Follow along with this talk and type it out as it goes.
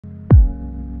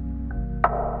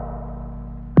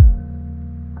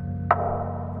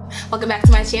Welcome back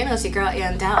to my channel. It's your girl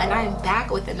Andele, and I am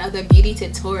back with another beauty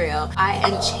tutorial. I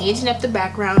am changing up the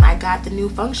background. I got the new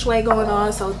feng shui going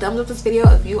on, so thumbs up this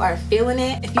video if you are feeling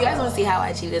it. If you guys want to see how I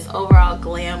achieve this overall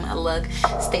glam look,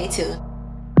 stay tuned.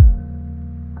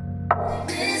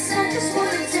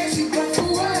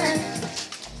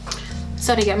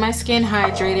 So to get my skin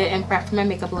hydrated and prep for my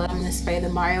makeup look, I'm going to spray the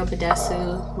Mario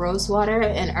Badessu Rose Water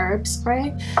and Herb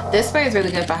Spray. This spray is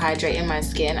really good for hydrating my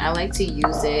skin. I like to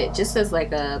use it just as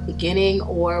like a beginning,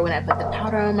 or when I put the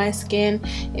powder on my skin,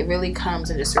 it really comes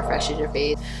and just refreshes your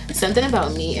face. Something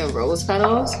about me and rose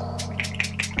petals,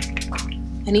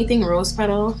 anything rose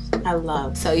petal, I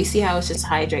love. So you see how it's just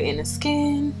hydrating the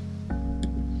skin.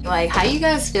 Like, how you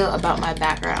guys feel about my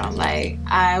background? Like,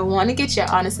 I want to get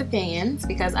your honest opinions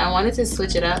because I wanted to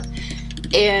switch it up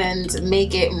and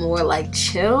make it more like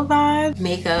chill vibe,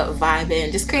 makeup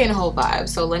vibing, just creating a whole vibe.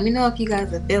 So let me know if you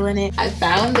guys are feeling it. I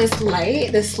found this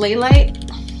light, this sleigh light.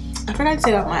 I forgot to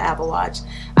take off my Apple Watch.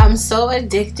 I'm so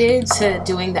addicted to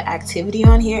doing the activity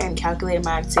on here and calculating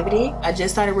my activity. I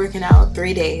just started working out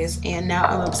 3 days and now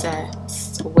I'm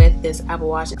obsessed with this Apple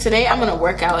Watch. Today I'm gonna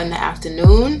work out in the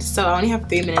afternoon, so I only have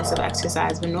 3 minutes of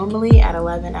exercise, but normally at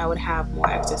 11 I would have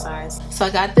more exercise. So I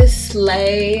got this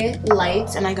sleigh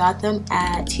lights and I got them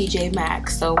at TJ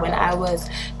Maxx. So when I was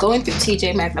going through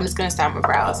TJ Maxx, I'm just gonna start my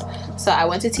brows. So I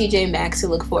went to TJ Maxx to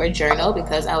look for a journal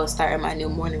because I was starting my new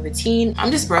morning routine.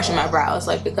 I'm just brushing my brows,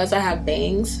 like, because I have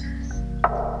bangs.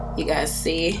 You guys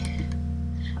see,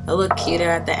 I look cuter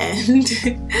at the end.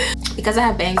 Because I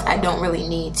have bangs, I don't really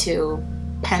need to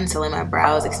pencil in my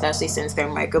brows, especially since they're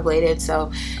microbladed.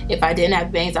 So if I didn't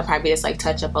have bangs, I'll probably just like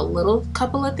touch up a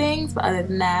couple of things, but other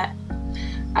than that,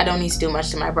 I don't need to do much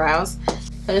to my brows.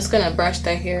 I'm just gonna brush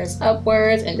the hairs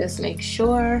upwards and just make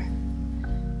sure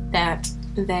that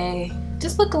they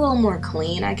just look a little more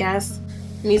clean, I guess.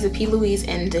 I'm using P. Louise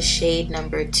in the shade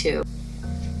number 2.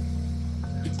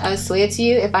 I swear to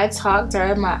you, if I talk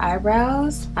during my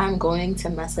eyebrows, I'm going to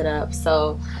mess it up.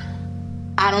 So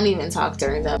I don't even talk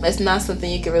during them. It's not something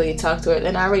you can really talk to it,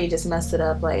 and I already just messed it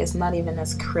up. Like, it's not even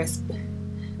as crisp.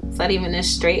 It's not even as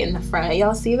straight in the front.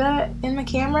 Y'all see that in the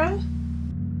camera?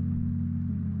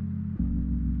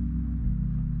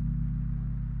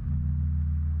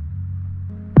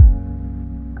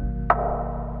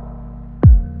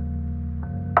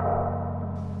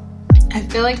 I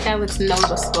feel like that looks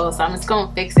noticeable, so I'm just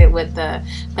gonna fix it with the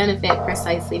Benefit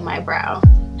Precisely My Brow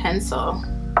pencil.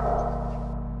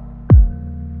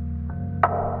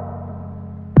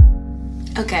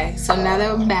 Okay, so now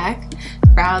that we're back,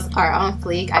 brows are on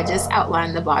fleek. I just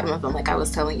outlined the bottom of them like I was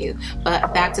telling you.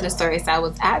 But back to the story. So I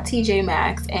was at TJ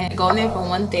Maxx and going there for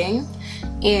one thing,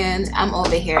 and I'm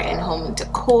over here in home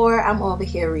decor. I'm over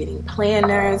here reading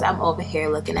planners. I'm over here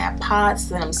looking at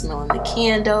pots, and I'm smelling the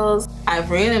candles. I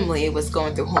randomly was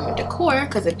going through home decor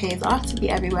because it pays off to be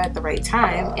everywhere at the right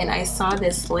time, and I saw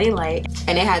this sleigh light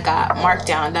and it had got marked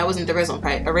down. That wasn't the original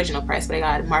price, but it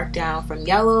got marked down from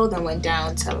yellow, then went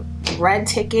down to red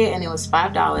ticket, and it was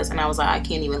 $5. And I was like, I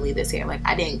can't even leave this here. Like,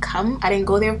 I didn't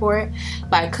go there for it,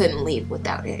 but I couldn't leave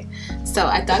without it. So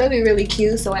I thought it'd be really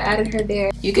cute, so I added her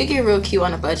there. You could get real cute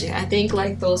on a budget. I think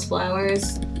like those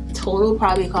flowers total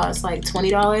probably cost like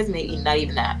 $20, maybe not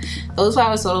even that. Those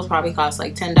flowers totals probably cost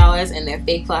like $10, and they're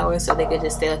fake flowers, so they could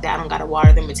just stay like that. I don't gotta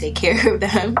water them and take care of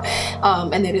them,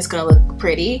 and they're just gonna look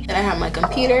pretty. And I have my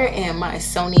computer and my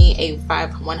Sony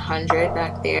a5100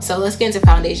 back there. So let's get into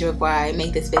foundation before I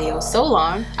make this video so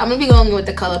long. I'm gonna be going with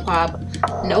the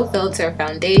ColourPop No Filter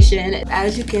foundation.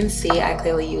 As you can see, I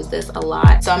clearly use this a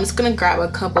lot, so I'm just gonna grab a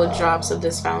couple drops of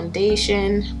this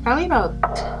foundation, probably about,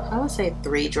 I would say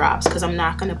 3 drops, because I'm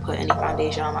not gonna put any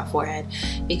foundation on my forehead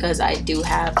because I do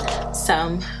have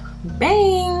some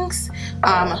bangs.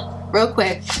 Real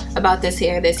quick about this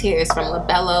hair. This hair is from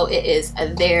Labello. It is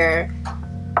their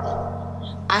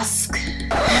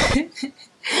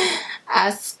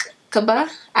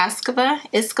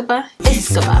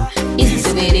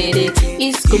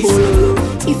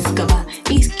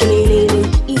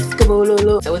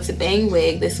So it's a bang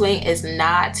wig. This wig is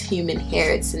not human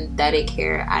hair, it's synthetic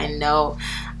hair. I know.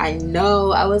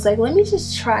 I was like, let me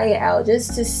just try it out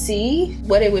just to see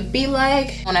what it would be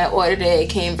like. When I ordered it, it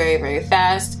came very, very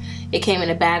fast. It came in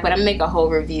a bag, but I'm gonna make a whole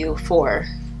review for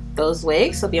those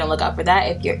wigs, so be on the lookout for that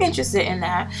if you're interested in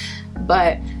that.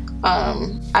 But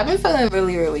I've been feeling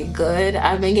really, really good.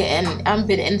 I've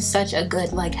been in such a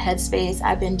good like headspace.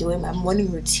 I've been doing my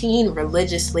morning routine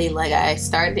religiously. Like, I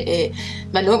started it,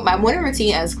 my morning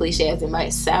routine, as cliche as it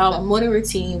might sound, my morning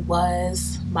routine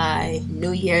was my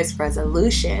New Year's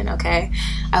resolution. Okay,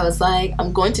 I was like,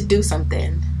 I'm going to do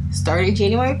something starting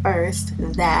January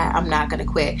 1st that I'm not gonna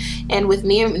quit. And with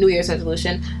me and New Year's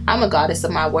resolution, I'm a goddess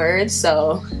of my word,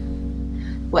 so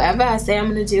whatever I say I'm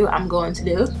gonna do, I'm going to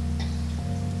do.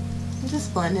 I'm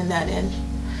just blending that in.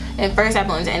 And first I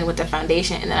blend it in with the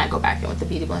foundation, and then I go back in with the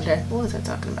beauty blender. What was I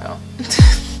talking about?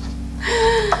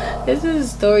 This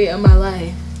is the story of my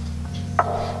life.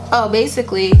 Oh,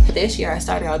 basically this year I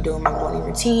started out doing my morning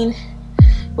routine,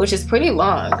 which is pretty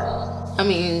long. I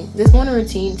mean, this morning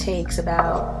routine takes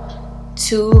about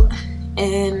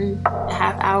 2.5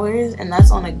 hours, and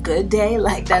that's on a good day.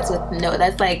 Like, that's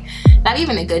like not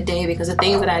even a good day, because the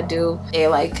things that I do, they're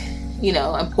like, you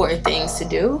know, important things to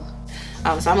do. So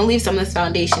I'm gonna leave some of this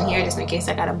foundation here just in case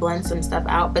I gotta blend some stuff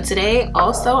out. But today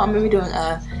also I'm gonna be doing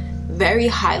a very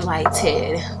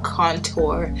highlighted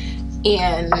contour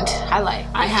and highlight.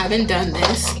 I haven't done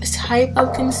this type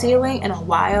of concealing in a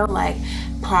while, like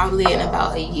probably in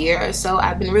about a year or so.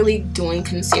 I've been really doing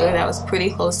concealer that was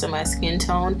pretty close to my skin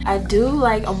tone. I do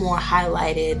like a more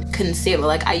highlighted concealer.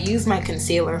 Like, I use my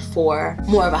concealer for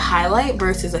more of a highlight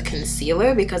versus a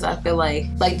concealer, because I feel like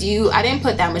I didn't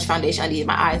put that much foundation under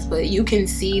my eyes, but you can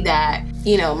see that,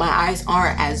 you know, my eyes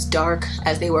aren't as dark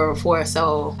as they were before,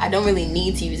 so I don't really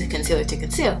need to use a concealer to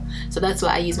conceal. So that's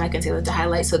why I use my concealer to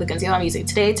highlight. So the concealer I'm using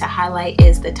today to highlight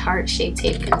is the Tarte Shape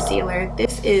Tape Concealer.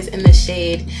 This is in the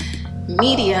shade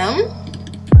medium.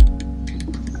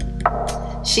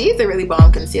 She's a really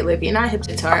bomb concealer. If you're not hip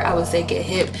to Tarte, I would say get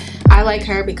hip. I like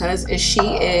her because she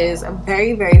is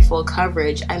very, very full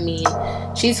coverage. I mean,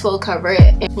 she's full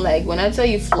coverage. Like, when I tell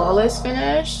you flawless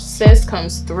finish, sis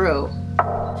comes through.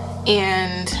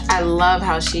 And I love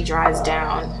how she dries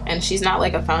down, and she's not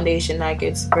like a foundation that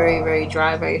gets very, very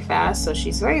dry very fast, so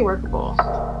she's very workable.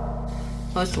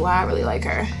 That's why I really like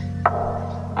her.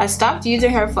 I stopped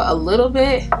using her for a little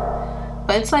bit,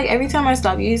 but it's like every time I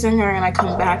stop using her and I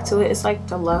come back to it, it's like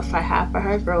the love I have for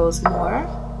her grows more.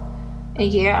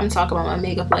 And yeah, I'm talking about my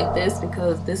makeup like this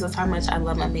because this is how much I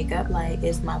love my makeup. Like,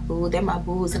 it's my boo. They're my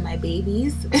boos and my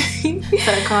babies. So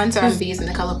the contour, I'm using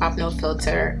the ColourPop No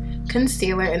Filter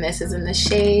concealer, and this is in the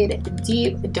shade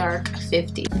Deep Dark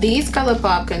 50. These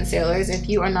ColourPop concealers, if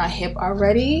you are not hip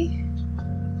already,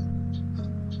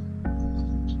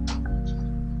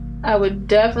 I would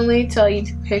definitely tell you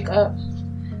to pick up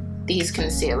these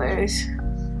concealers.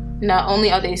 Not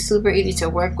only are they super easy to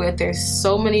work with, there's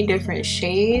so many different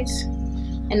shades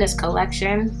in this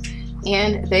collection,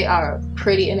 and they are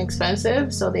pretty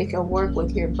inexpensive, so they can work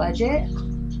with your budget.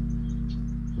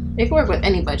 They can work with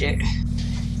any budget.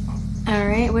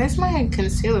 Alright, where's my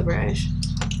concealer brush?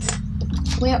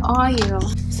 Where are you?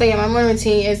 So yeah, my morning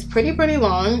routine is pretty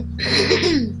long.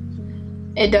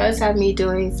 It does have me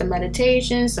doing some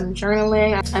meditation, some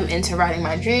journaling. I'm into writing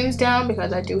my dreams down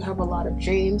because I do have a lot of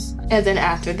dreams. And then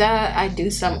after that, I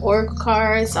do some oracle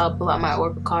cards. I'll pull out my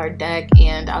oracle card deck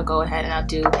and I'll go ahead and I'll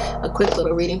do a quick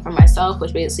little reading for myself,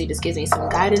 which basically just gives me some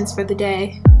guidance for the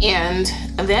day. And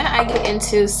then I get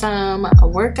into some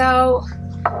workout.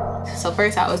 So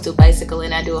first I always do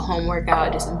bicycling. I do a home workout, I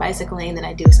do some bicycling, then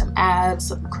I do some abs,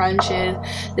 some crunches.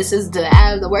 This is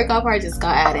the workout part just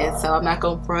got added, so I'm not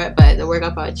going front, but the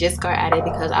workout part just got added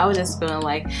because I was just feeling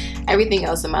like everything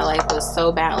else in my life was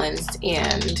so balanced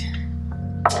and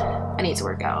I need to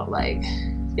work out. Like,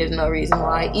 there's no reason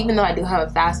why. Even though I do have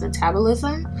a fast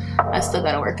metabolism, I still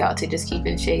gotta work out to just keep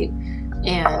in shape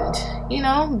and, you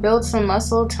know, build some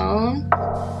muscle tone,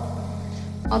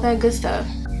 all that good stuff.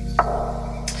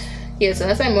 Yeah, so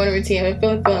that's my morning routine. I've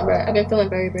been feeling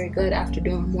very good after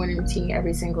doing morning routine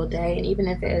every single day, and even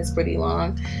if it is pretty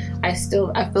long, I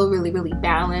feel really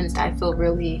balanced. I feel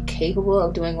really capable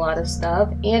of doing a lot of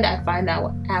stuff, and I find that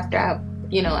after I've,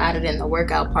 you know, added in the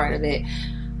workout part of it,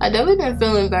 I've definitely been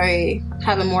feeling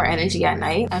having more energy at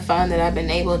night. I found that I've been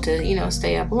able to, you know,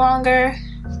 stay up longer.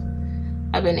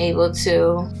 I've been able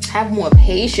to have more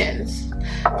patience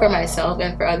for myself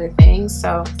and for other things.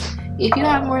 So if you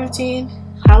have more routine,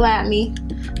 holla at me,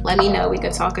 let me know. We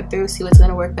could talk it through, see what's going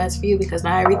to work best for you, because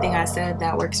not everything I said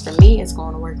that works for me is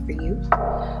going to work for you.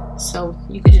 So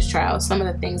you could just try out some of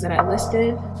the things that I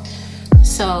listed.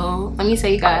 So let me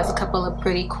tell you guys a couple of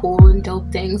pretty cool and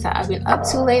dope things that I've been up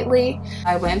to lately.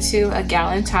 I went to a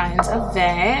Galentine's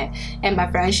event, and my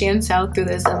friend Chantel threw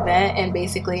this event, and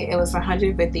basically it was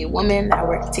 150 women that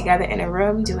worked together in a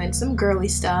room doing some girly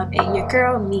stuff, and your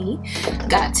girl, me,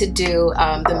 got to do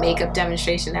the makeup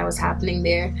demonstration that was happening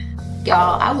there.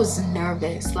 Y'all, I was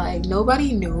nervous. Like,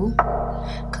 nobody knew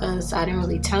because I didn't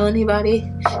really tell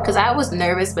anybody, because I was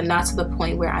nervous, but not to the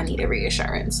point where I needed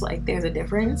reassurance. Like, there's a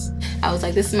difference. I was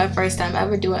like, this is my first time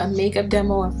ever doing a makeup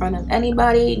demo in front of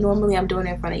anybody. Normally I'm doing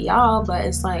it in front of y'all, but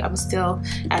it's like I'm still,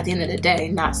 at the end of the day,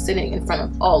 not sitting in front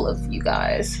of all of you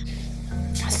guys.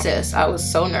 Sis, I was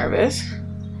so nervous.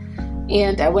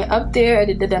 And I went up there, I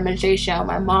did the demonstration on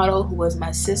my model, who is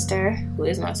my sister,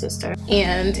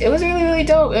 and it was really, really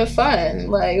dope and fun.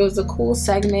 Like, it was a cool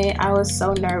segment. I was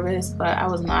so nervous, but I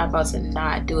was not about to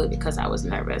not do it because I was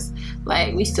nervous.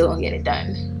 Like, we still gonna get it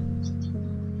done.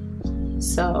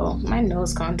 So my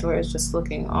nose contour is just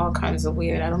looking all kinds of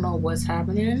weird. I don't know what's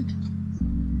happening,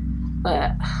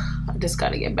 but I just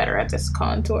gotta get better at this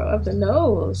contour of the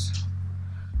nose.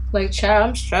 Like, child,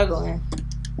 I'm struggling.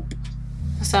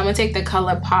 So I'm gonna take the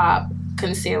ColourPop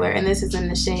concealer, and this is in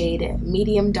the shade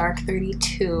Medium Dark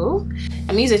 32. I'm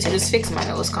gonna use it to just fix my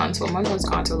nose contour. My nose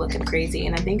contour looking crazy,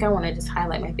 and I think I want to just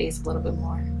highlight my face a little bit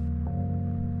more.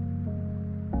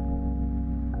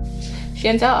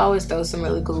 Chantel always throws some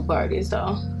really cool parties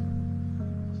though.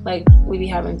 Like, we be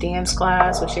having dance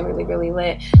class, which is really, really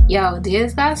lit. Yo,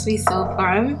 dance class be so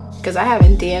fun, because I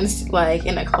haven't danced like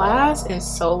in a class in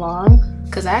so long.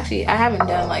 Because actually, I haven't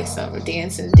done like some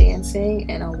dancing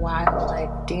in a while.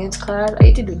 Like, dance class, I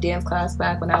used to do dance class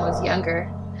back when I was younger,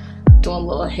 doing a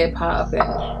little hip hop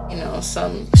and, you know,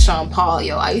 some Sean Paul.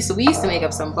 Yo, we used to make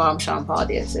up some bomb Sean Paul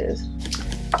dances.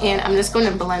 And I'm just going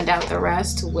to blend out the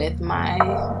rest with my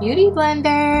beauty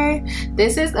blender.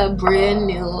 This is a brand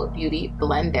new beauty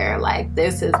blender. Like,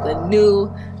 this is the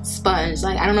new sponge.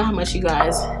 Like, I don't know how much you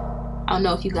guys, I don't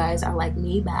know if you guys are like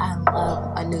me, but I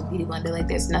love a new beauty blender. Like,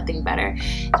 there's nothing better.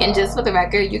 And just for the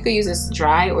record, you could use this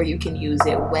dry or you can use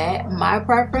it wet. My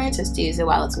preference is to use it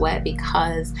while it's wet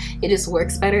because it just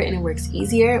works better and it works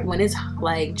easier. When it's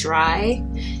like dry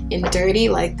and dirty,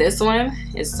 like this one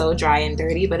is so dry and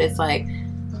dirty, but it's like,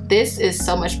 this is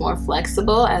so much more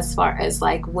flexible as far as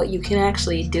like what you can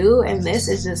actually do, and this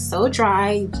is just so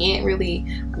dry you can't really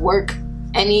work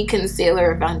any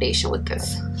concealer or foundation with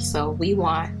this. So we're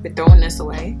throwing this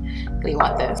away. We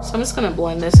want this. So I'm just gonna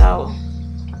blend this out.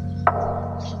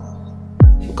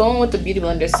 Going with the beauty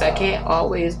blender second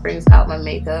always brings out my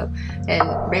makeup,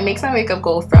 and it makes my makeup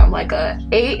go from like a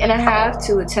 8.5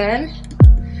 to a 10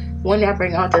 when I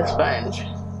bring out the sponge.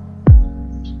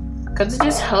 Because it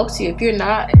just helps you if you're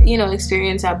not, you know,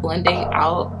 experienced at blending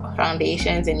out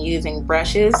foundations and using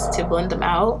brushes to blend them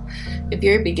out. If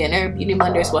you're a beginner, beauty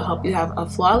blenders will help you have a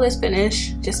flawless finish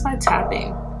just by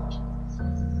tapping.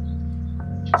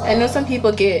 I know some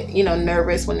people get, you know,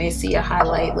 nervous when they see a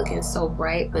highlight looking so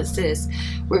bright, but sis,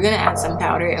 we're gonna add some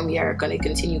powder and we are gonna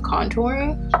continue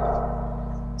contouring.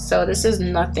 So this is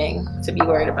nothing to be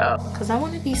worried about. Because I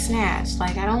want to be snatched.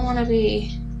 Like, I don't want to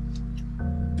be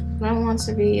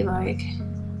like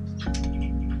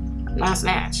not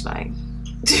snatched. Like,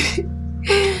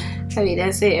 I mean,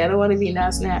 that's it. I don't want to be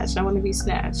not snatched. I want to be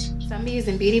snatched. So I'm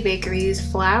using Beauty Bakerie's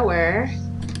Flower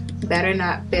Better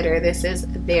Not Bitter. This is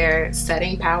their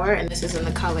setting powder, and this is in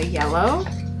the color yellow.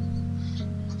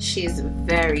 She's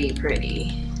very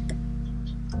pretty.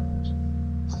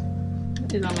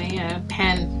 It's on my hand.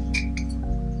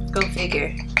 Pen. Go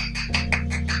figure.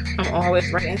 I'm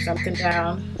always writing something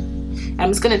down. I'm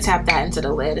just gonna tap that into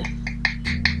the lid.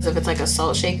 So if it's like a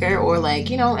salt shaker or like,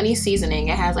 you know, any seasoning,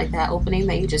 it has like that opening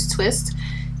that you just twist,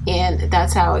 and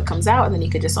that's how it comes out. And then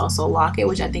you could just also lock it,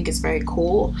 which I think is very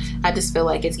cool. I just feel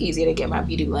like it's easier to get my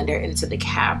beauty blender into the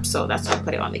cap, so that's why I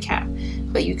put it on the cap.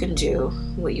 But you can do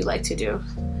what you like to do.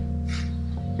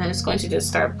 I'm just going to just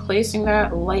start placing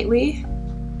that lightly.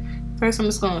 First, I'm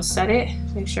just going to set it,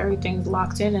 make sure everything's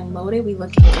locked in and loaded. We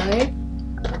looking good.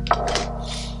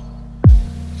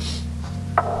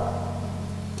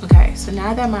 Okay, so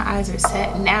now that my eyes are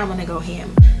set, now I'm gonna go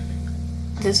ham.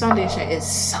 This foundation is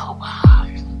so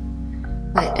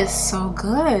bomb. Like, it's so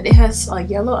good. It has a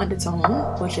yellow undertone,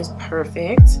 which is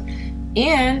perfect,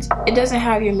 and it doesn't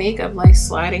have your makeup like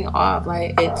sliding off.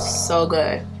 Like, it's so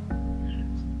good.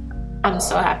 I'm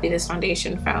so happy this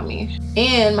foundation found me.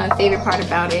 And my favorite part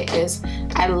about it is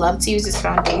I love to use this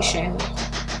foundation.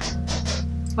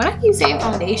 Why do I keep saying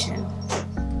foundation?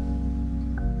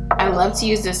 I love to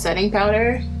use this setting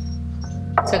powder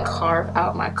to carve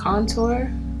out my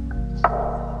contour.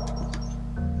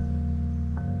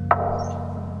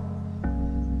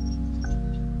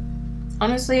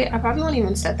 Honestly, I probably won't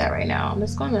even set that right now. I'm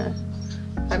just gonna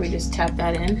probably just tap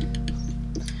that in.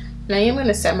 And I am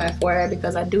gonna set my forehead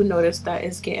because I do notice that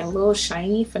it's getting a little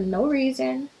shiny for no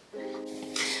reason.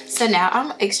 So now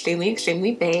I'm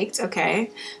extremely baked,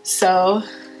 okay? So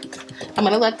I'm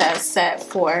gonna let that set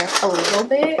for a little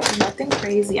bit, nothing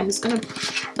crazy. I'm just gonna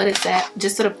let it set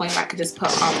just to the point where I could just put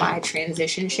on my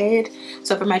transition shade.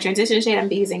 So for my transition shade,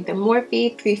 I'm using the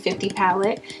Morphe 350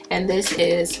 palette, and this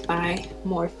is by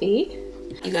Morphe.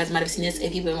 You guys might have seen this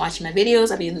if you've been watching my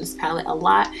videos. I've been using this palette a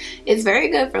lot. It's very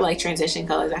good for like transition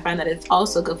colors. I find that it's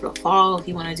also good for the fall if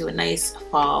you want to do a nice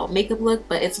fall makeup look,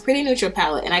 but it's a pretty neutral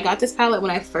palette. And I got this palette when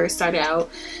I first started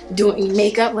out doing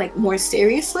makeup like more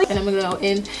seriously. And I'm gonna go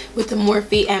in with the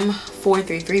Morphe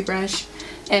M433 brush,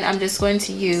 and I'm just going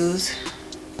to use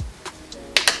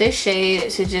this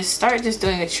shade to just start just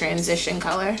doing a transition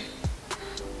color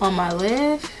on my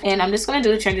lid. And I'm just gonna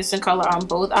do the transition color on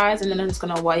both eyes, and then I'm just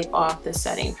gonna wipe off the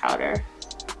setting powder.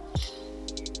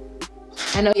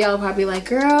 I know y'all probably like,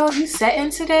 girl, you setting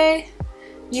today?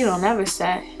 You don't ever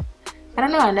set. I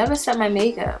don't know, I never set my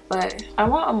makeup, but I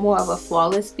want a more of a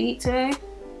flawless beat today.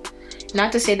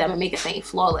 Not to say that my makeup ain't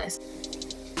flawless.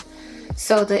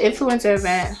 So the influencer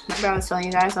event, remember I was telling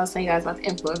you guys about the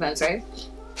influencer events, right?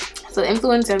 So the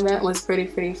influencer event was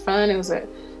pretty fun. It was a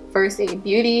First Aid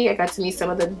Beauty. I got to meet some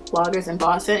of the bloggers in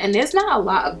Boston, and there's not a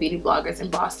lot of beauty bloggers in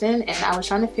Boston, and I was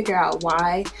trying to figure out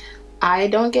why I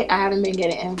haven't been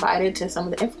getting invited to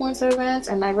some of the influencer events.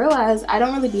 And I realized I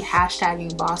don't really be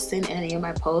hashtagging Boston in any of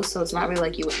my posts, so it's not really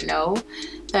like you would know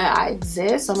that I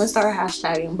exist. So I'm gonna start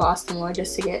hashtagging Boston more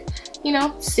just to get, you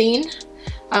know, seen.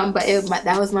 But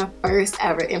that was my first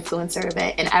ever influencer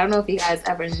event, and I don't know if you guys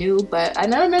ever knew, but I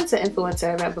never been to an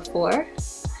influencer event before.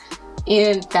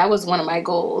 And that was one of my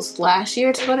goals last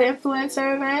year, to go to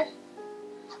influencer event.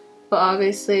 But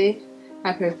obviously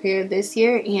I prepared this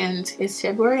year, and it's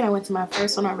February and I went to my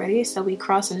first one already. So we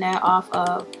crossing that off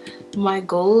of my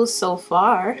goals so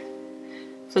far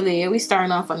for the year. We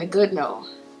starting off on a good note.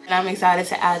 And I'm excited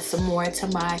to add some more to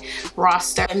my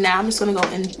roster. And now I'm just gonna go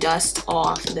and dust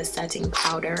off the setting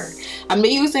powder. I'm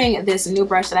using this new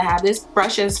brush that I have. This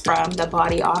brush is from the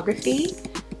Bodyography.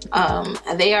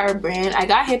 They are a brand. I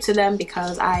got hip to them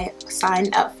because I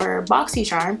signed up for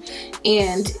BoxyCharm,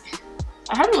 and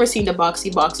I haven't received a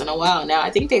Boxy box in a while now. I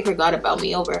think they forgot about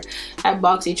me over at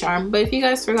BoxyCharm, but if you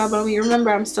guys forgot about me,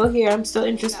 remember, I'm still here. I'm still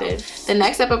interested. The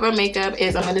next step of our makeup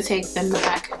is I'm going to take the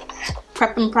MAC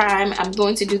Prep and Prime. I'm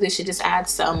going to do this to just add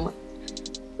some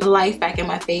life back in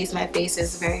my face. My face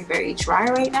is very dry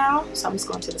right now, so I'm just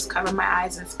going to just cover my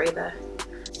eyes and spray the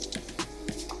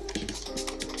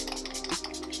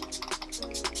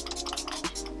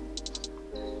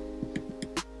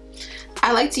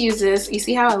I like to use this. You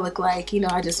see how I look like, you know,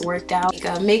 I just worked out, like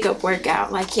a makeup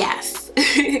workout, like, yes.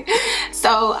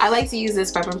 So I like to use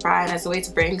this Prep and Prime as a way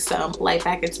to bring some light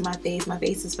back into my face. My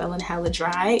face is feeling hella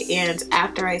dry, and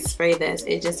after I spray this,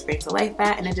 it just brings the light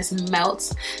back, and it just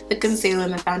melts the concealer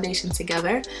and the foundation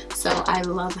together. So I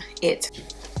love it.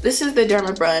 This is the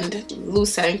Dermabrand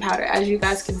loose setting powder. As you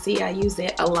guys can see, I use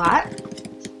it a lot.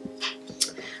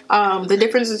 The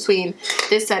difference between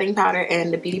this setting powder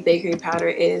and the Beauty Bakerie powder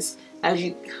is,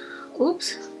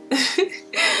 oops.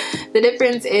 The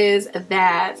difference is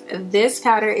that this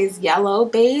powder is yellow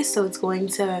based, so it's going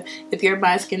to, if you're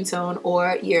my skin tone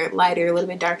or you're lighter, a little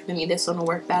bit darker than me, this one will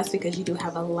work best because you do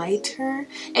have a lighter.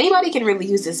 Anybody can really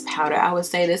use this powder. I would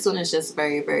say this one is just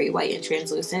very white and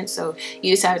translucent, so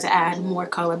you just have to add more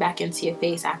color back into your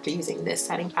face after using this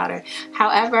setting powder.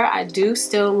 However, I do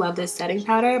still love this setting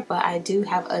powder, but I do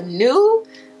have a new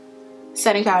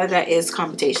setting powder that is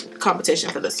competition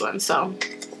for this one. So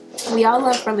we all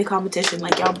love friendly competition.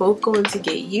 Like, y'all both going to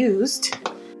get used.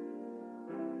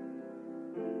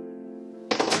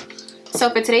 So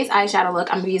for today's eyeshadow look,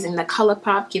 I'm using the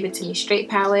ColourPop Give It To Me Straight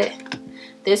palette.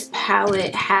 This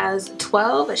palette has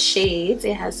 12 shades.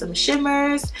 It has some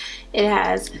shimmers, it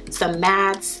has some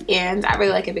mattes, and I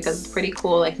really like it because it's pretty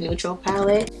cool, like neutral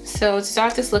palette. So to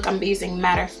start this look, I'm using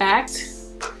Matter of Fact.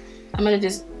 I'm gonna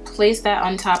just place that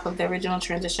on top of the original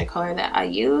transition color that I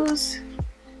use.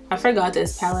 I forgot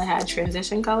this palette had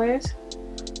transition colors,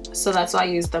 so that's why I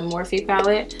used the Morphe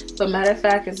palette. But Matter of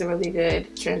Fact is a really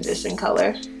good transition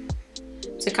color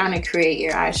to kind of create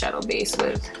your eyeshadow base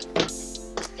with.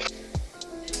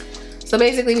 So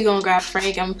basically we're gonna grab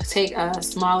Frank. I'm gonna take a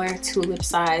smaller tulip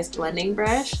size blending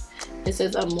brush. This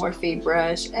is a Morphe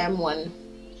brush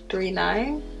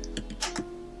M139.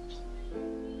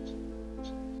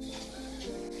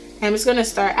 I'm just gonna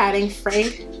start adding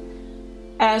Frank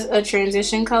as a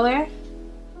transition color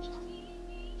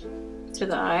to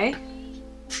the eye.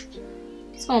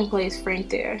 Just gonna place Frank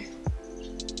there.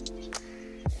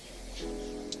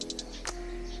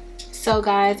 So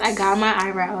guys, I got my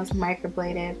eyebrows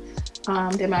microbladed.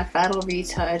 Did my final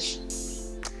retouch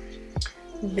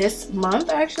this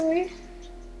month actually.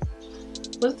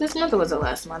 was this month or was it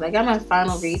last month? I got my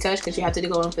final retouch because you have to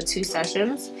go in for 2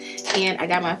 sessions, and I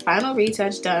got my final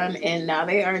retouch done, and now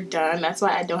they are done. That's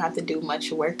why I don't have to do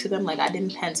much work to them. Like, I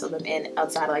didn't pencil them in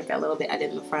outside of like that little bit I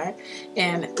did in the front,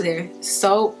 and they're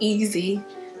so easy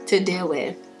to deal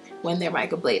with when they're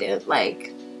microbladed.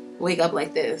 Like, wake up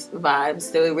like this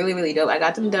vibes. They were really, really dope. I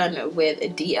got them done with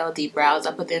DLD brows.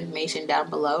 I'll put the information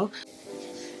down below.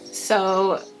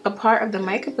 So a part of the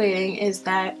microblading is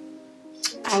that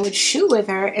I would shoot with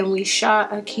her, and we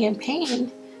shot a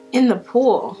campaign in the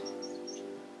pool.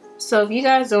 So if you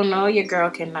guys don't know, your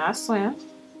girl cannot swim.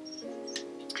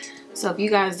 So if you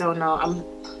guys don't know,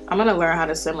 I'm gonna learn how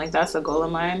to swim. Like, that's a goal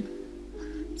of mine,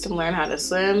 to learn how to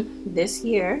swim this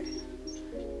year.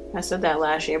 I said that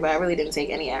last year, but I really didn't take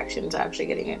any action to actually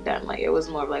getting it done. Like, it was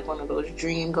more of like one of those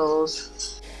dream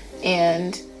goals.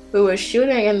 And we were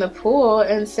shooting in the pool,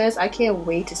 and sis, I can't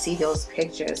wait to see those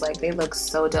pictures. Like, they look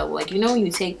so dope. Like, you know when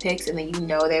you take pics and then you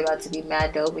know they're about to be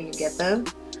mad dope when you get them?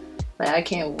 Like, I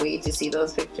can't wait to see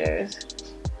those pictures.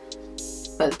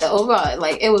 But the overall,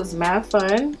 like, it was mad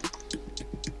fun.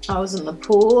 I was in the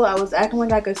pool. I was acting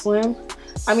like I could swim.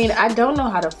 I mean, I don't know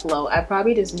how to float. I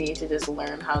probably just need to just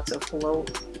learn how to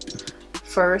float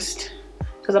first,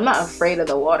 because I'm not afraid of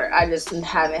the water. I just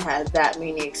haven't had that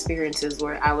many experiences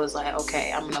where I was like,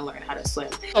 okay, I'm gonna learn how to swim.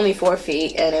 Only 4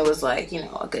 feet, and it was like, you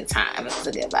know, a good time. It was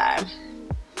a good vibe.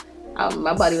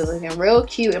 My body was looking real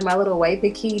cute in my little white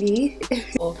bikini.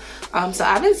 So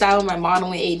I've been signed with my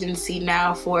modeling agency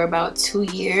now for about 2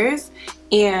 years,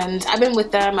 and I've been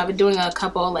with them. I've been doing a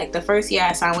couple, like the first year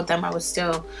I signed with them, I'm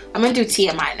gonna do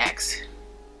TMI next.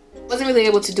 Wasn't really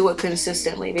able to do it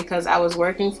consistently because I was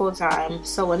working full-time.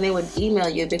 So when they would email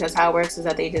you, because how it works is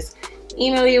that they just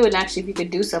email you and actually if you could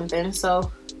do something.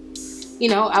 So, you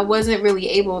know, I wasn't really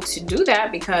able to do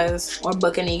that or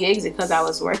book any gigs because I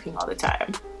was working all the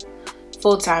time,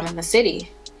 full-time in the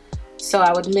city. So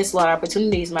I would miss a lot of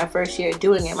opportunities my first year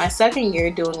doing it. My second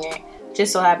year doing it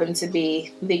just so happened to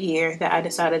be the year that I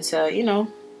decided to, you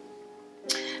know,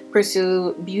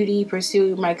 pursue beauty,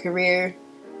 pursue my career,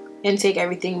 and take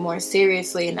everything more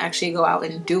seriously and actually go out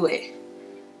and do it.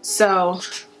 So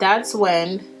that's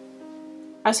when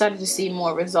I started to see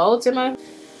more results in my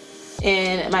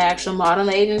actual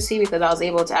modeling agency, because I was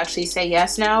able to actually say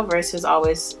yes now versus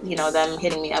always, you know, them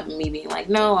hitting me up and me being like,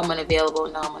 no, I'm unavailable,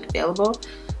 no, I'm unavailable.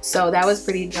 So that was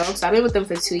pretty dope. So I've been with them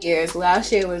for 2 years.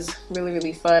 Last year was really,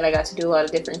 really fun. I got to do a lot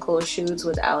of different cool shoots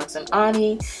with Alex and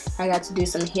Ani. I got to do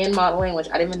some hand modeling, which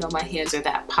I didn't even know my hands are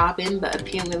that popping, but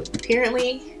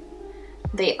apparently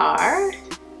they are.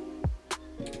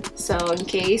 So in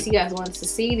case you guys want to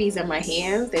see, these are my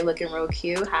hands. They're looking real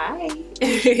cute. Hi.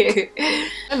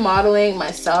 I'm modeling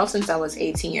myself since I was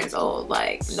 18 years old.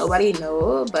 Like, nobody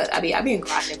knew, but I've been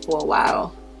grinding for a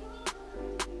while.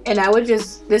 And I would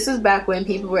just, this is back when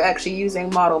people were actually using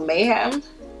Model Mayhem.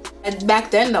 And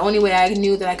back then, the only way I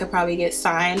knew that I could probably get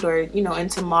signed or, you know,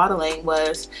 into modeling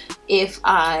was if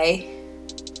I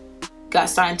got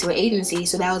signed to an agency.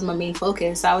 So that was my main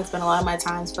focus. I would spend a lot of my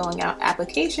time filling out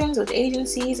applications with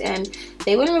agencies, and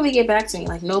they wouldn't really get back to me.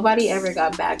 Like, nobody ever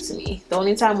got back to me. The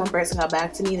only time one person got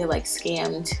back to me, they like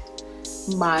scammed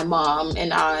my mom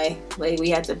and I. Like,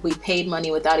 we paid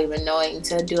money without even knowing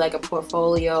to do like a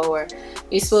portfolio, or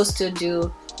you're supposed to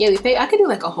do, yeah, I could do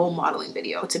like a whole modeling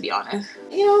video, to be honest.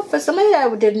 You know, for somebody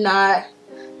that did not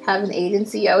have an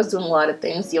agency, I was doing a lot of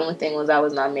things. The only thing was I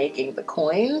was not making the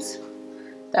coins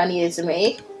that I needed to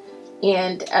make.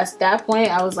 And at that point,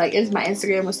 I was like, my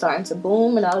Instagram was starting to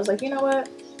boom, and I was like, you know what,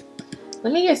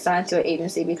 let me get signed to an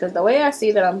agency, because the way I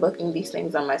see that I'm booking these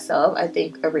things on myself, I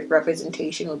think a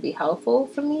representation would be helpful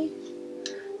for me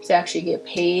to actually get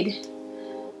paid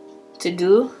to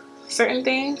do certain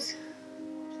things.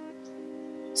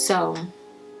 So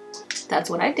that's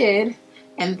what I did,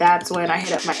 and that's when I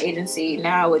hit up my agency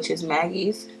now, which is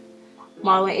Maggie's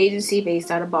modeling agency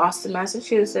based out of Boston,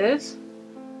 Massachusetts.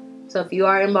 So if you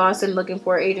are in Boston looking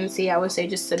for an agency, I would say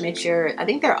just submit I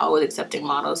think they're always accepting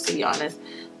models, to be honest,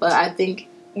 but I think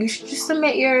you should just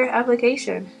submit your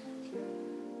application,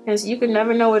 because you can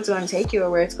never know where it's going to take you or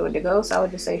where it's going to go. So I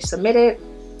would just say submit it,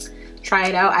 try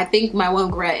it out. I think my one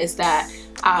regret is that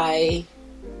I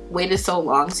waited so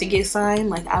long to get signed.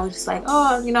 Like, I was just like,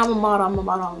 oh, you know, I'm a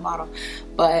model.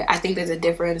 But I think there's a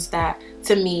difference that,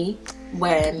 to me,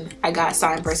 when I got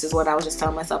signed versus what I was just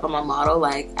telling myself I'm a model.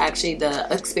 Like, actually the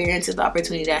experience and the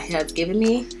opportunity that it has given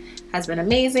me has been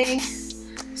amazing.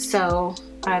 So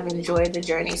I've enjoyed the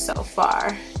journey so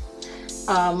far.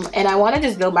 And I want to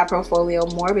just build my portfolio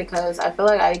more, because I feel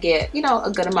like I get, you know,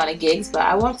 a good amount of gigs, but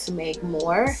I want to make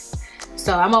more.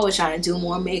 So I'm always trying to do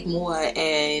more, make more,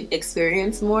 and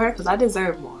experience more, because I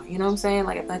deserve more. You know what I'm saying?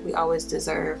 Like, I feel like we always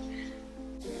deserve.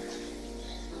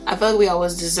 I feel like we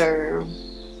always deserve.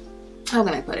 How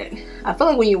can I put it? I feel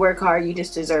like when you work hard, you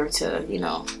just deserve to, you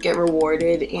know, get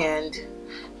rewarded. And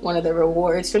one of the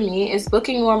rewards for me is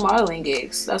booking more modeling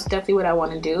gigs. That's definitely what I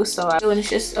want to do. So it's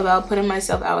just about putting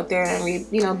myself out there and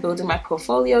you know, building my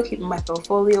portfolio, keeping my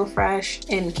portfolio fresh,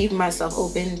 and keeping myself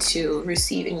open to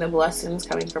receiving the blessings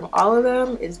coming from all of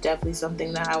them is definitely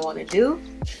something that I want to do.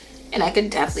 And I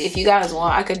could definitely, if you guys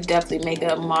want, I could definitely make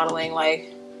a modeling,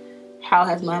 like, how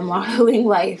has my modeling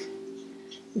life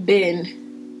been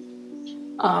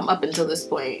up until this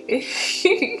point.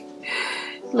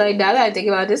 Like, now that I think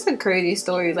about it, this is a crazy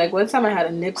story. Like, one time I had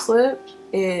a nip slip,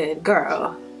 and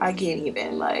girl, I can't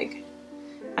even, like,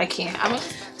 I can't.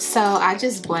 So I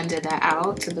just blended that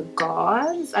out to the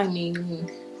gauze. I mean,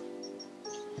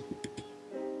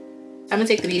 I'm gonna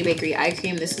take the Beauty Bakerie eye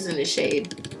cream. This is in the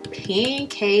shade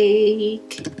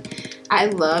Pancake. I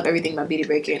love everything about Beauty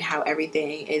Bakerie and how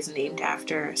everything is named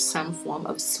after some form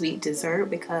of sweet dessert,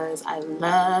 because I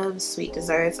love sweet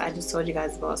desserts. I just told you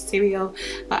guys about cereal,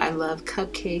 but I love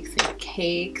cupcakes and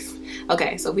cakes.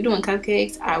 Okay, so if we're doing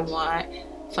cupcakes, I want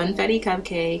Funfetti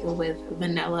cupcake with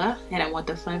vanilla, and I want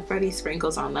the Funfetti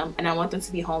sprinkles on them, and I want them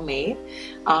to be homemade.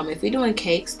 If we're doing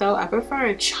cakes though, I prefer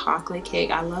a chocolate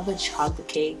cake. I love a chocolate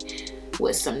cake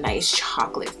with some nice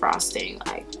chocolate frosting.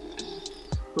 Like,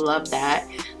 love that.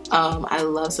 I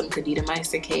love some Kadita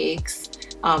cakes.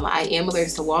 I am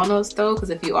allergic to walnuts though, because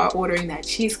if you are ordering that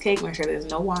cheesecake, make sure there's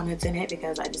no walnuts in it,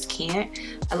 because I just can't.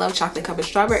 I love chocolate covered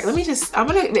strawberry. Let me just,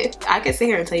 I can sit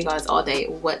here and tell you guys all day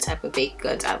what type of baked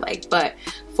goods I like, but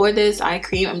for this eye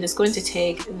cream, I'm just going to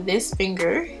take this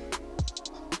finger,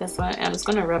 this one, and I'm just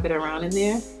going to rub it around in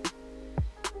there,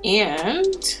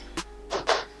 and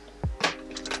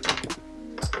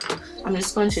I'm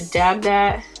just going to dab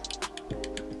that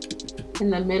in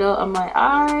the middle of my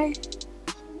eye,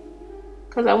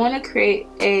 because I want to create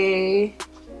a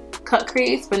cut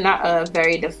crease, but not a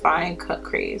very defined cut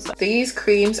crease. These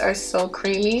creams are so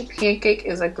creamy. Pancake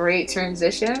is a great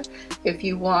transition if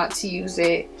you want to use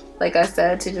it, like I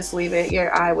said, to just leave it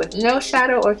your eye with no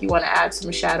shadow, or if you want to add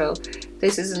some shadow.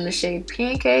 This is in the shade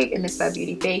Pancake, and it's by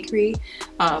Beauty Bakerie.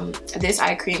 This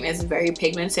eye cream is very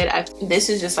pigmented. This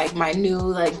is just like my new,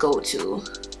 like, go-to.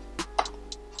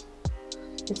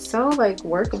 It's so, like,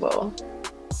 workable.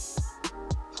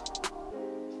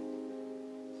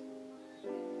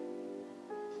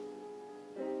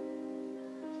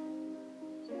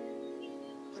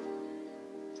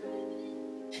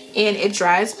 And it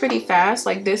dries pretty fast.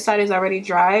 Like, this side is already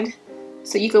dried,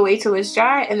 so you can wait till it's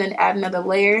dry and then add another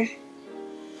layer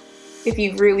if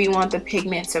you really want the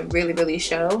pigment to really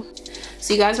show.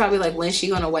 So you guys probably like, when's she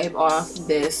gonna wipe off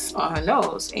this on her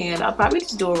nose? And I'll probably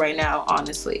just do it right now,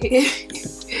 honestly.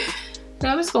 No,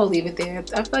 I'm just gonna leave it there.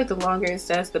 I feel like the longer it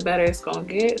sets, the better it's gonna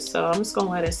get. So I'm just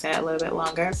gonna let it set a little bit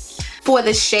longer. For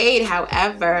the shade,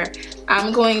 however,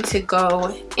 I'm going to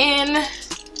go in.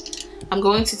 I'm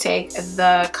going to take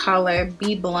the color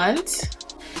Be Blunt,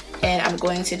 and I'm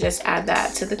going to just add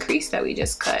that to the crease that we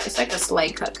just cut. It's like a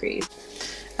slight cut crease.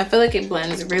 I feel like it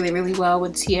blends really well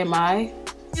with TMI.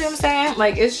 You know what I'm saying?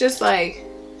 Like, it's just like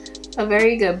a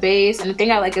very good base. And the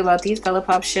thing I like about these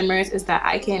ColourPop shimmers is that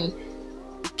I can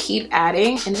keep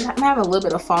adding, and I'm having a little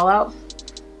bit of fallout.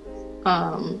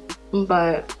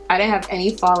 But I didn't have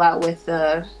any fallout with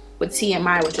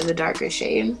TMI, which is a darker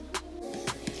shade.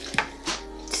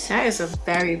 That is a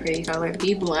very pretty color.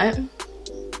 Be blunt.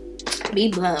 Be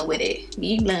blunt with it.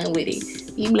 Be blunt with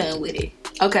it. Be blunt with it.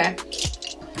 Okay.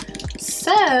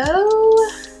 So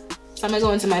I'm gonna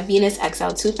go into my Venus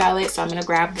XL2 palette. So I'm gonna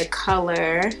grab the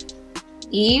color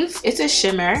Eve. It's a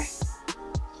shimmer.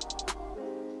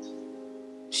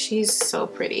 She's so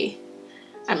pretty.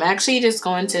 I'm actually just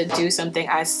going to do something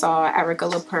I saw Erica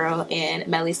LaPearl and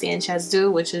Melly Sanchez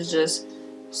do, which is just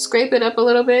scrape it up a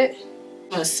little bit.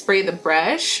 I'm gonna spray the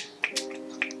brush,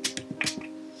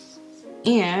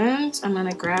 and I'm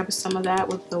gonna grab some of that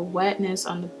with the wetness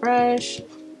on the brush,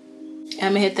 and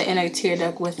I'm gonna hit the inner tear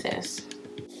duct with this.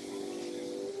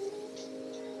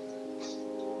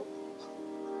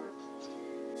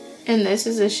 And this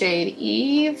is the shade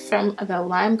Eve from the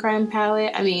LIMECRIME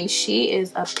palette. I mean, she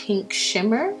is a pink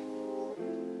shimmer.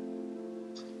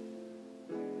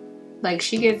 Like,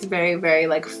 she gets very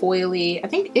like foily. I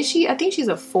think she's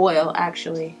a foil,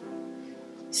 actually.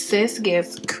 Sis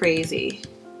gets crazy.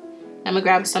 I'm gonna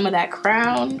grab some of that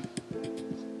crown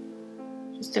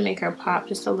just to make her pop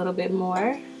just a little bit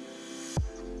more.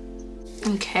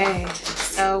 Okay,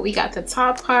 so we got the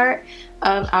top part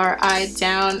of our eye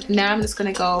down. Now I'm just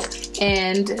gonna go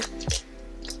and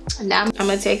Now I'm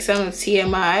gonna take some of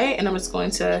TMI and I'm just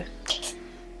going to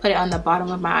put it on the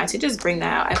bottom of my eye to just bring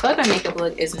that out. I feel like my makeup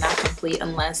look is not complete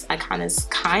unless I kind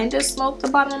of smoke the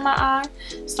bottom of my eye.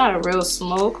 It's not a real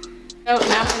smoke. So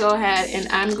now I'm gonna go ahead and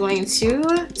I'm going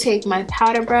to take my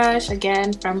powder brush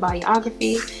again from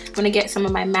Bodyography. I'm gonna get some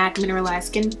of my MAC Mineralized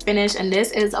Skin Finish, and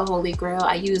this is a holy grail.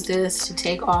 I use this to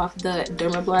take off the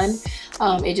Dermablend.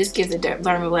 It just gives the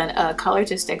Dermablend a color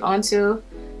to stick onto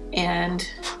and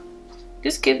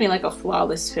just gives me like a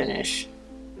flawless finish.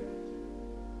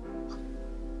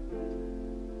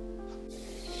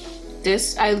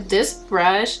 This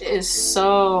brush is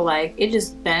so like, it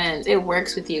just bends, it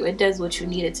works with you, it does what you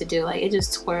need it to do, like it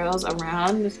just twirls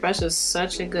around. This brush is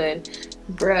such a good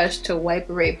brush to wipe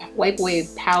away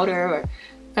powder or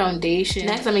foundation.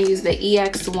 Next I'm gonna use the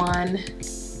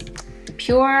EX1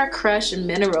 Pure Crush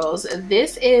Minerals.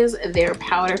 This is their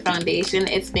powder foundation.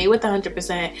 It's made with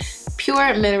 100%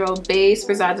 pure mineral base,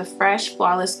 provides a fresh,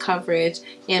 flawless coverage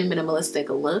and minimalistic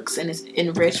looks, and it's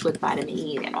enriched with vitamin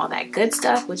E and all that good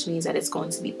stuff, which means that it's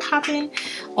going to be popping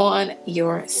on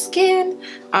your skin.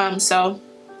 So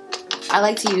I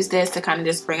like to use this to kind of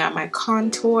just bring out my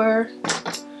contour.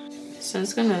 So I'm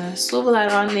just gonna swivel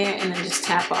that on there and then just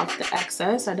tap off the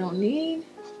excess I don't need.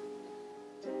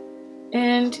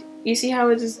 And you see how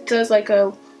it just does like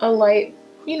a light,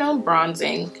 you know,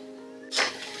 bronzing.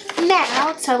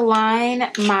 Now to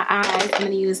line my eyes, I'm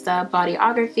going to use the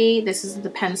Bodyography. This is the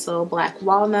pencil Black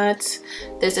Walnut.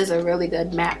 This is a really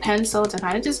good matte pencil to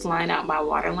kind of just line out my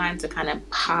waterline, to kind of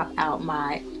pop out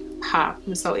my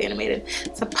I'm so animated,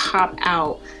 to pop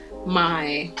out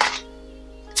my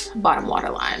bottom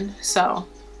waterline. So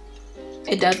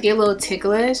it does get a little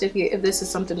ticklish if this is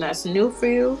something that's new for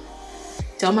you.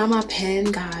 Don't mind my pen,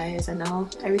 guys. I know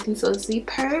everything's supposed to be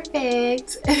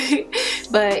perfect.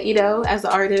 But, you know, as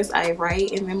an artist, I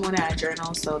write in my morning, I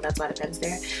journal, so that's why the pen's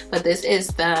there. But this is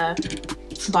the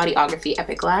Bodyography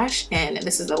Epic Lash, and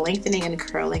this is a lengthening and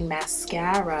curling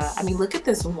mascara. I mean, look at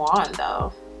this wand,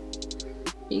 though.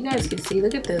 You guys can see,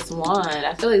 look at this wand.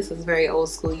 I feel like this is very old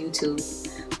school YouTube.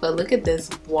 But look at this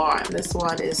wand. This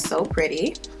wand is so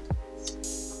pretty.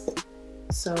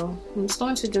 So I'm just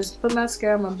going to just put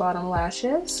mascara on my bottom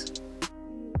lashes.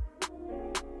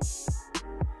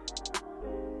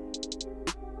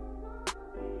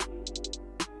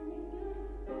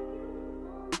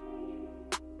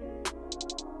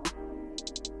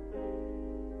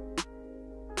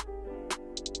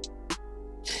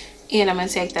 And I'm going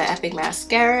to take the Epic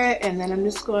Mascara and then I'm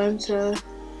just going to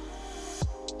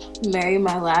marry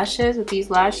my lashes with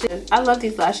these lashes. I love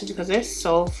these lashes because they're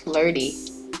so flirty.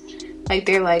 Like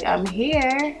they're like, I'm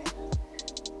here,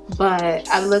 but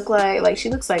I look like she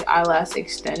looks like eyelash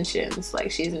extensions.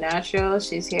 Like she's natural,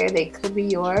 she's here, they could be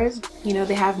yours. You know,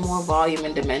 they have more volume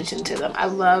and dimension to them. I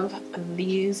love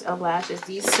these lashes.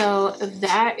 So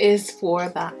that is for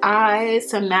the eyes.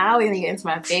 So now we're gonna get into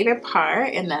my favorite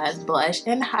part, and that is blush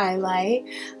and highlight.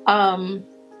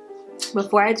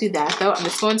 Before I do that though, I'm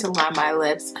just going to line my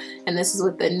lips, and this is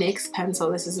with the NYX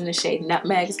pencil. This is in the shade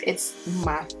Nutmegs. It's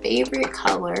my favorite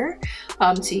color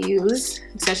to use,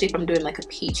 especially if I'm doing like a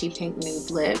peachy pink nude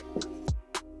lip.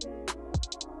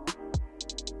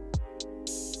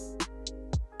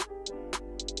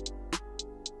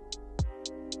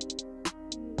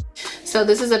 So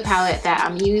this is a palette that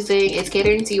I'm using. It's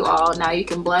catering to you all. Now you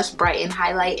can blush, brighten,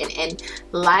 highlight, and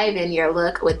enliven your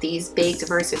look with these baked,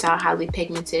 versatile, highly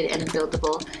pigmented, and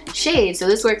buildable shades. So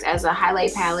this works as a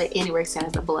highlight palette and it works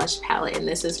as a blush palette. And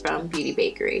this is from Beauty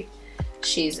Bakerie.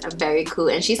 She's very cool,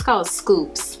 and she's called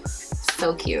Scoops.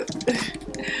 So cute.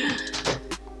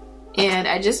 And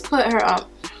I just put her on.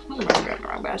 Oh my God, the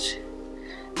wrong brush.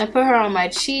 I put her on my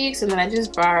cheeks, and then I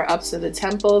just brought her up to the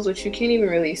temples, which you can't even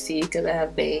really see because I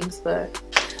have bangs. But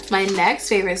my next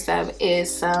favorite step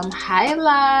is some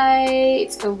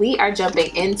highlights. We are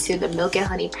jumping into the Milk and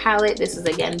Honey palette. This is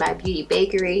again by Beauty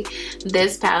Bakerie.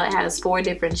 This palette has 4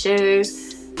 different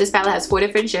shimmers. This palette has 4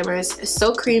 different shimmers. It's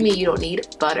so creamy, you don't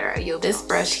need butter. You have this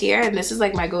brush here, and this is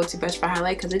like my go-to brush for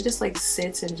highlight because it just like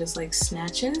sits and just like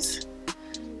snatches.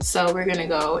 So we're gonna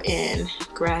go and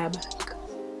grab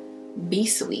Be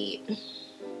Sweet,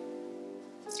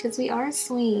 because we are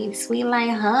sweet. Sweet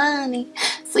like honey.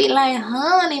 Sweet like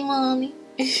honey, mommy.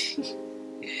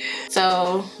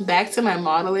 So back to my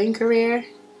modeling career.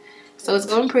 So it's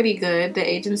going pretty good. The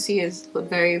agency is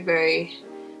very, very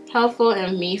helpful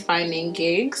in me finding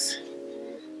gigs.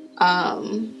 But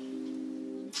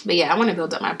yeah, I want to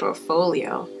build up my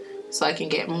portfolio so I can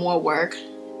get more work.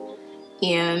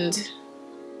 And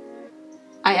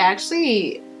I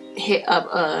actually hit up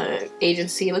a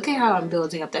agency. Look at how I'm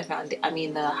building up that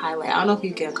the highlight. I don't know if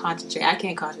you can concentrate. I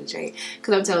can't concentrate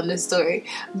because I'm telling this story.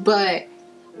 But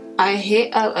I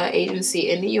hit up an agency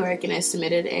in New York and I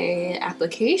submitted a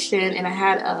application, and I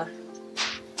had a...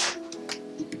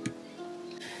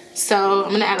 So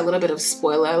I'm gonna add a little bit of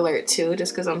spoiler alert too,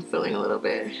 just because I'm feeling a little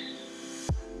bit,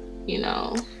 you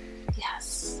know,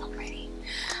 yes, I'm ready.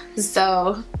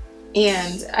 So,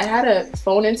 and I had a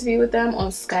phone interview with them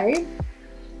on Skype,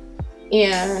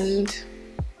 and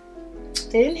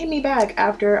they didn't hit me back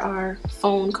after our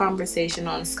phone conversation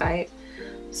on Skype.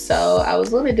 So I was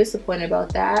a little bit disappointed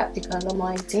about that, because I'm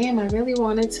like, damn, I really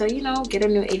wanted to, you know, get a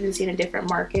new agency in a different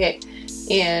market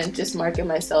and just market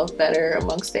myself better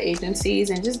amongst the agencies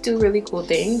and just do really cool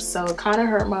things. So it kind of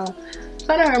hurt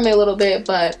me a little bit,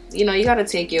 but you know, you got to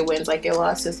take your wins like your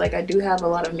losses. Like, I do have a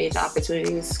lot of amazing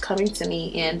opportunities coming to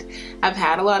me, and I've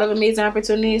had a lot of amazing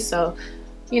opportunities. So,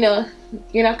 you know,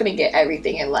 you're not going to get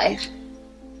everything in life.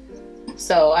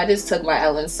 So I just took my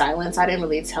L in silence. I didn't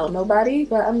really tell nobody,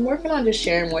 but I'm working on just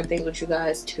sharing more things with you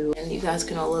guys too, and you guys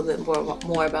can know a little bit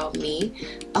more about me.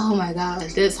 Oh my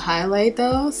gosh, this highlight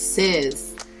though,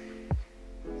 sis,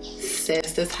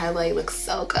 this highlight looks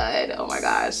so good. Oh my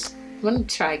gosh, I'm gonna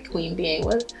try Queen Being.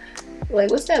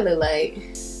 What's that look like?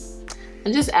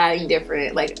 I'm just adding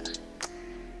different, like,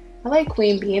 I like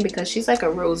Queen Being because she's like a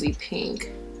rosy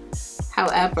pink.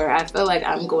 However, I feel like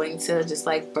I'm going to just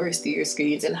like burst through your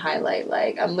screens and highlight.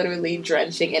 Like, I'm literally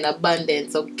drenching in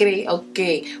abundance. Okay.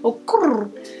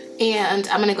 And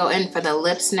I'm gonna go in for the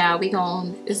lips now.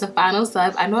 It's the final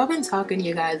step. I know I've been talking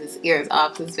you guys' ears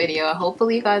off this video.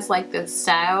 Hopefully you guys like this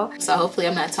style. So hopefully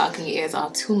I'm not talking your ears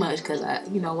off too much, because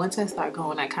you know, once I start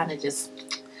going, I kind of just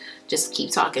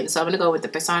keep talking. So I'm gonna go with the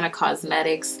Persona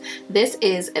Cosmetics. This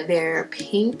is their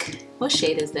pink. What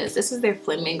shade is this? This is their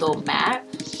Flamingo Matte.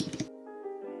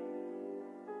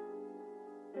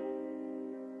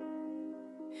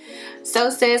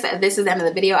 So sis, this is the end of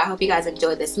the video. I hope you guys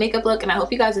enjoyed this makeup look, and I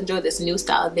hope you guys enjoyed this new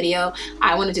style video.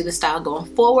 I want to do the style going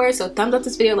forward, so thumbs up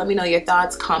this video. Let me know your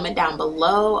thoughts. Comment down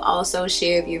below. Also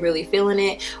share if you're really feeling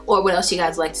it, or what else you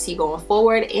guys like to see going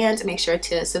forward, and make sure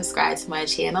to subscribe to my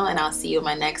channel, and I'll see you in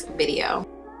my next video.